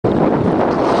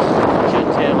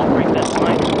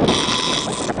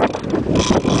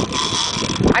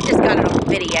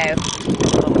video.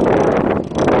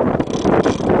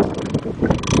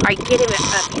 Alright, get him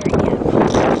up here again.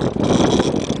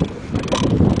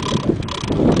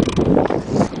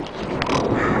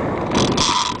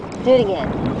 Do it again.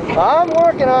 I'm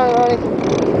working on it, honey.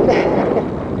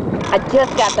 I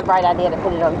just got the bright idea to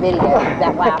put it on video,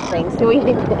 that last thing, so we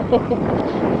did.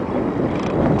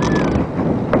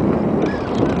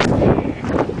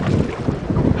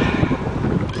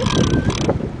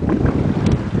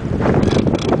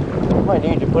 Might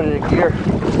need to put it in gear.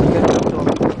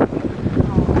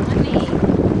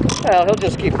 Well, he'll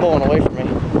just keep pulling away from me.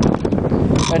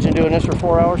 Imagine doing this for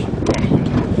 4 hours.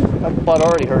 My butt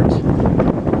already hurts.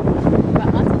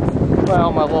 What muscles?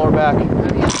 Well, my lower back. Oh,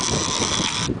 yeah.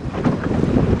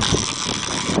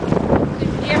 Did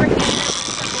you ever get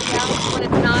something else when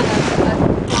it's not a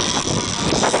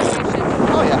situation?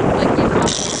 Oh, yeah. Like you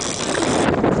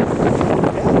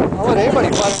I'll let anybody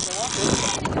fly if they want to.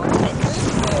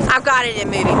 I've got it in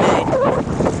movie mode.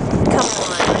 Come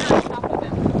on.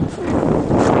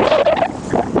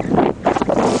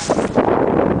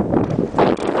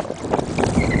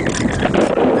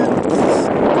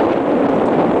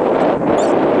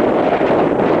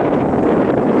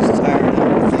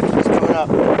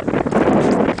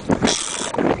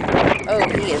 Oh,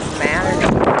 he is mad.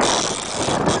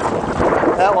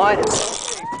 That line is so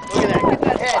safe. Look at that. Get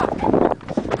that head.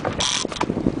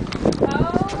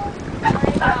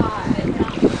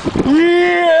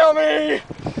 Yeah, me!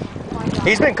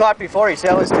 He's been caught before. He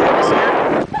said his tail was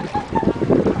here.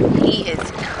 He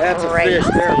is That's crazy. a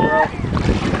fish there, bro.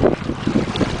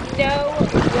 No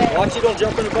way. Watch you don't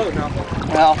jump in the boat now.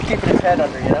 Well, keeping his head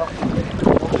under, you know.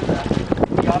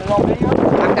 You got it on video?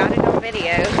 I've got it on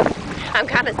video. I'm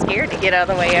kind of scared to get all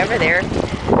the way over there.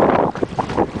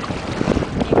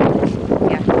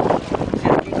 Yeah.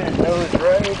 Just keeping his nose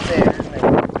right there, isn't it?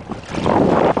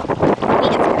 He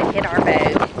is going to hit our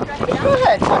boat. Go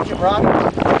ahead, touch it, Robbie.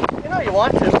 You know you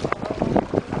want to.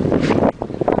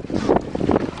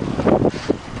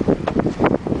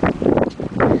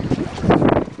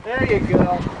 There you go.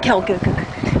 Go, go, go, go.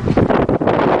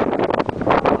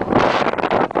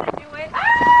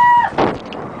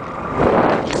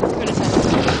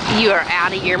 You are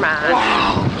out of your mind.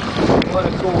 Wow. What a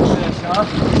cool fish, huh?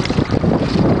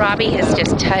 Robbie has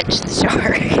just touched the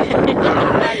shark.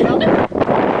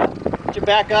 Did you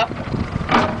back up?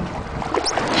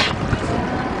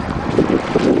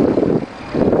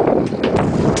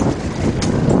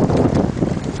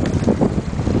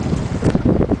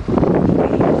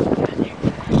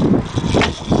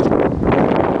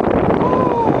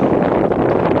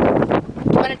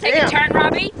 Want to take a turn,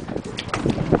 Robbie?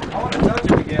 I want to touch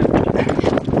it again.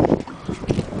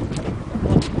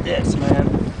 Look at this, man.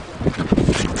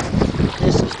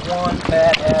 This is one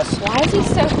badass. Why is he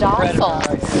so predator docile?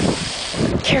 right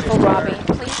here. Careful, Robbie,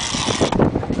 please.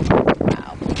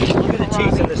 Wow. Look at the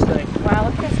teeth of this thing. Wow,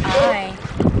 look at his eye.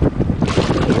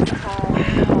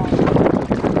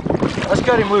 Let's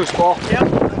cut him loose, Paul. Yep.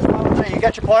 That's what I'm saying. You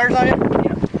got your pliers on you?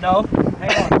 Yeah. No.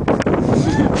 Hang on.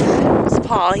 It's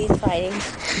Paul, he's fighting.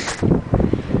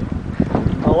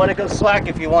 I'll let it go slack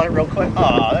if you want it real quick.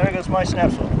 Ah, there goes my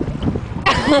snapshot.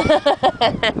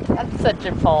 That's such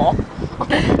a pull.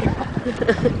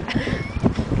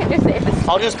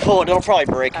 I'll just pull it. It'll probably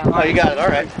break. Oh, you got it. All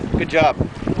right. Good job.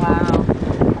 Wow.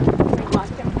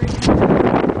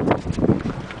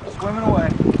 Swimming away.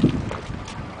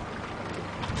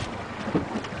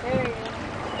 There you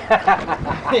go.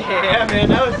 Yeah, man.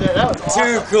 That was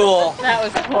Too cool. That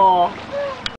was cool.